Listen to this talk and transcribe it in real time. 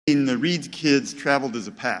the Reid kids traveled as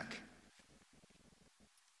a pack.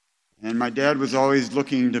 And my dad was always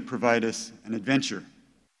looking to provide us an adventure.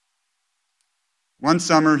 One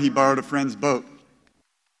summer, he borrowed a friend's boat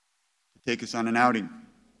to take us on an outing.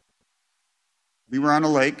 We were on a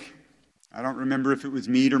lake. I don't remember if it was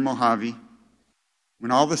Mead or Mojave,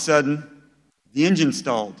 when all of a sudden, the engine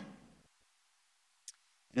stalled.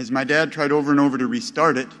 And as my dad tried over and over to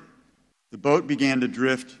restart it, the boat began to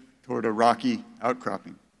drift toward a rocky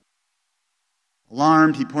outcropping.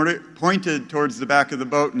 Alarmed, he pointed towards the back of the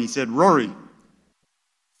boat and he said, "Rory,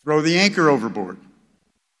 throw the anchor overboard."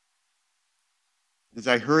 As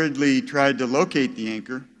I hurriedly tried to locate the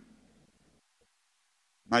anchor,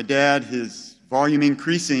 my dad, his volume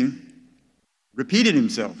increasing, repeated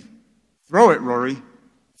himself. "Throw it, Rory.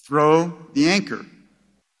 Throw the anchor."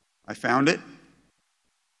 I found it,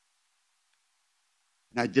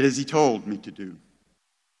 and I did as he told me to do.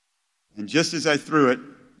 And just as I threw it,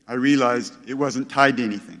 I realized it wasn't tied to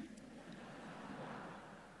anything.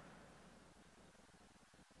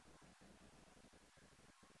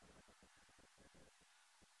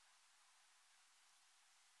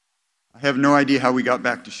 I have no idea how we got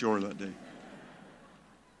back to shore that day.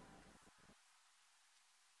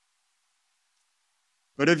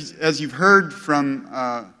 But as you've heard from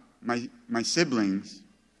my siblings,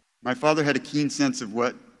 my father had a keen sense of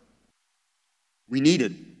what we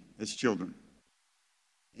needed as children.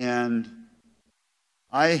 And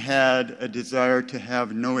I had a desire to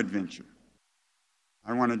have no adventure.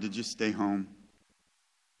 I wanted to just stay home,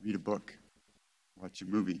 read a book, watch a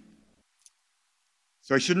movie.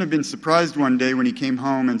 So I shouldn't have been surprised one day when he came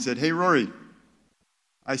home and said, "Hey, Rory,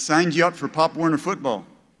 I signed you up for Pop Warner football."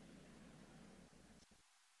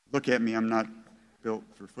 Look at me, I'm not built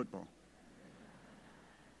for football.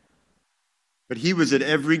 But he was at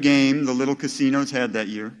every game the little casinos had that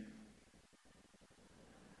year.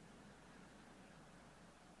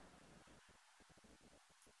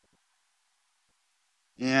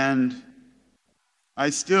 And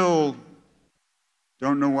I still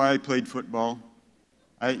don't know why I played football.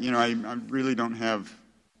 I really don't have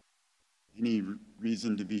any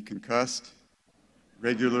reason to be concussed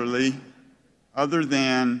regularly, other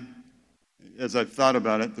than, as I've thought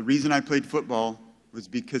about it, the reason I played football was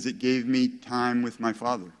because it gave me time with my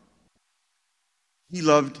father. He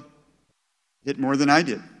loved it more than I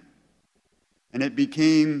did. And it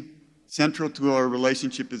became central to our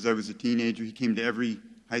relationship as I was a teenager. He came to every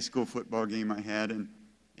high school football game I had.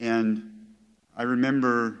 And I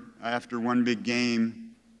remember after one big game,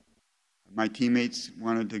 my teammates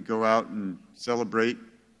wanted to go out and celebrate.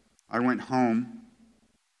 I went home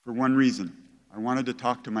for one reason. I wanted to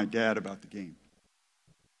talk to my dad about the game.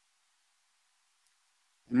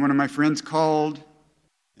 And one of my friends called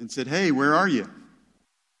and said, "Hey, where are you?"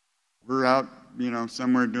 "We're out,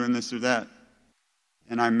 somewhere doing this or that."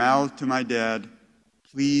 And I mouthed to my dad,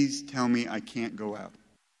 "Please tell me I can't go out."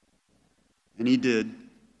 And he did,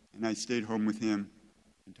 and I stayed home with him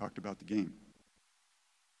and talked about the game.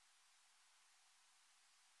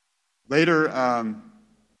 Later,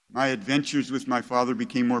 my adventures with my father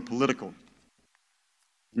became more political.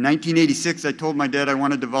 In 1986, I told my dad I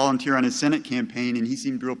wanted to volunteer on his Senate campaign, and he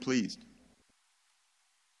seemed real pleased.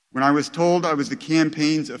 When I was told I was the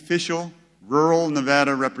campaign's official rural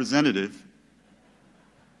Nevada representative,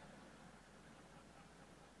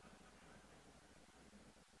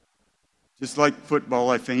 just like football,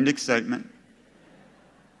 I feigned excitement.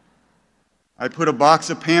 I put a box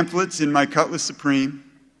of pamphlets in my Cutlass Supreme,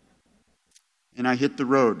 and I hit the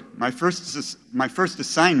road. My first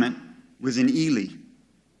assignment was in Ely.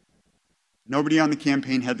 Nobody on the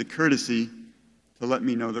campaign had the courtesy to let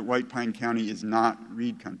me know that White Pine County is not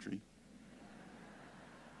Reid country.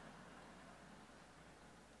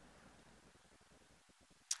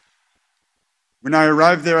 When I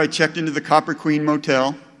arrived there, I checked into the Copper Queen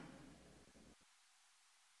Motel.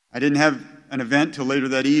 I didn't have an event till later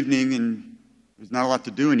that evening, and there's not a lot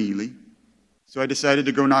to do in Ely, so I decided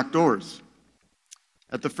to go knock doors.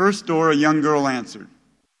 At the first door, a young girl answered.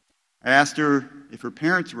 I asked her if her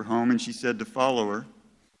parents were home, and she said to follow her.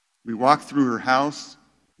 We walked through her house,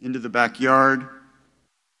 into the backyard,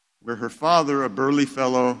 where her father, a burly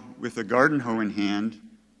fellow with a garden hoe in hand,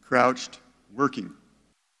 crouched, working.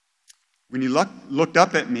 When he looked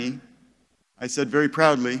up at me, I said very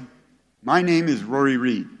proudly, "My name is Rory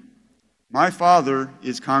Reid. My father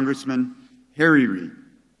is Congressman Harry Reid."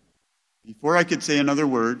 Before I could say another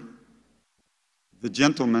word, the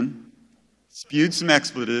gentleman spewed some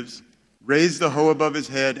expletives, raised the hoe above his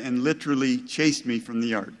head, and literally chased me from the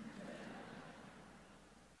yard.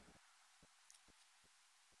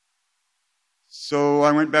 So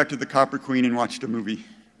I went back to the Copper Queen and watched a movie.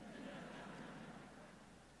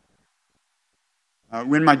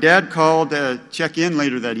 When my dad called to check in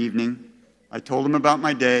later that evening, I told him about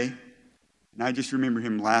my day, and I just remember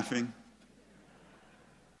him laughing.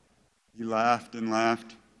 He laughed and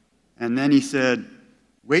laughed, and then he said,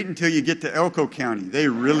 "Wait until you get to Elko County. They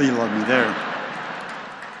really love me there."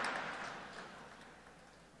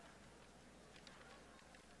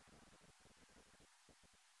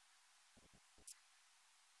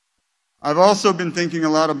 I've also been thinking a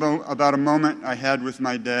lot about a moment I had with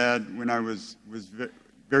my dad when I was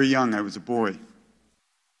very young. I was a boy.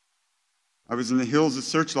 I was in the hills of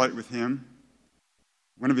Searchlight with him.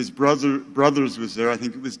 One of his brothers was there. I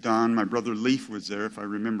think it was Don. My brother Leaf was there, if I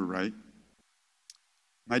remember right.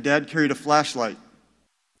 My dad carried a flashlight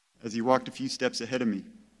as he walked a few steps ahead of me.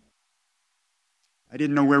 I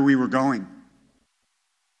didn't know where we were going.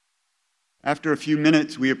 After a few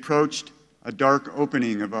minutes, we approached a dark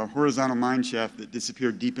opening of a horizontal mine shaft that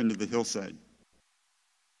disappeared deep into the hillside.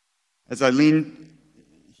 As I leaned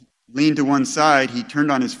to one side, he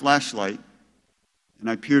turned on his flashlight, and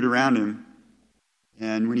I peered around him,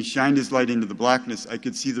 and when he shined his light into the blackness, I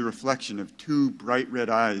could see the reflection of two bright red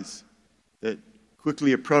eyes that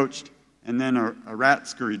quickly approached, and then a rat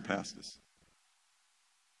scurried past us.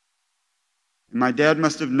 And my dad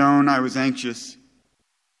must have known I was anxious,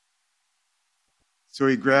 so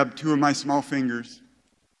he grabbed two of my small fingers.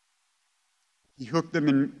 He hooked them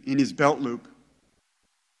in his belt loop.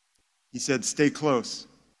 He said, "Stay close."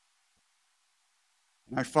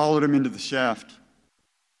 And I followed him into the shaft,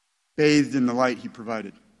 bathed in the light he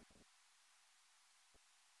provided.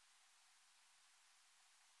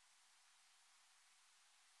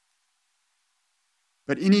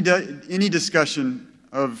 But any discussion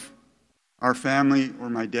of our family or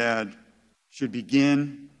my dad should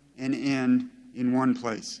begin and end in one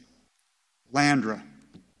place: Landra.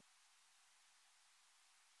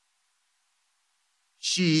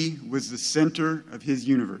 She was the center of his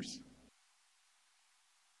universe.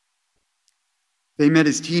 They met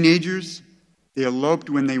as teenagers. They eloped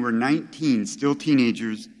when they were 19, still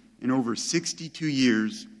teenagers. In over 62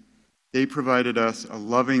 years, they provided us a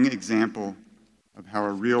loving example of how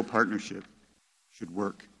a real partnership should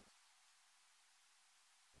work.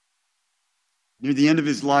 Near the end of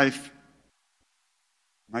his life,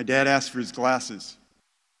 my dad asked for his glasses.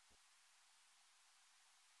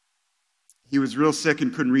 He was real sick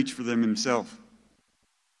and couldn't reach for them himself.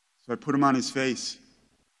 So I put them on his face,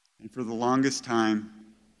 and for the longest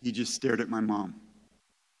time, he just stared at my mom.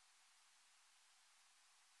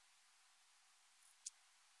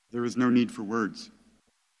 There was no need for words.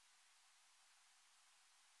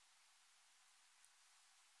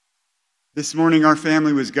 This morning, our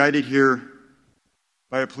family was guided here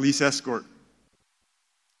by a police escort.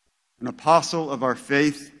 An apostle of our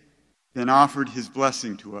faith then offered his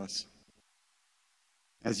blessing to us.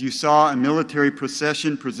 As you saw, a military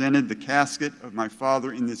procession presented the casket of my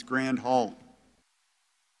father in this grand hall.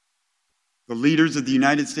 The leaders of the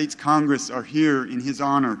United States Congress are here in his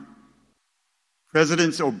honor.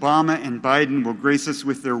 Presidents Obama and Biden will grace us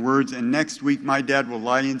with their words, and next week my dad will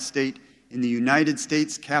lie in state in the United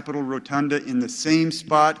States Capitol Rotunda in the same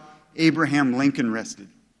spot Abraham Lincoln rested.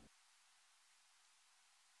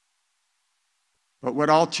 But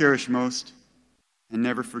what I'll cherish most and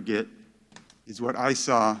never forget is what I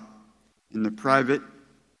saw in the private,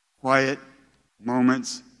 quiet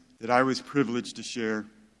moments that I was privileged to share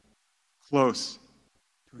close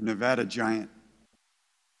to a Nevada giant.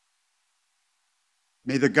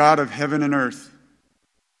 May the God of heaven and earth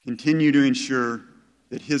continue to ensure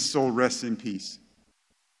that his soul rests in peace.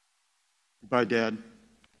 Goodbye, Dad,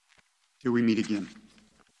 till we meet again.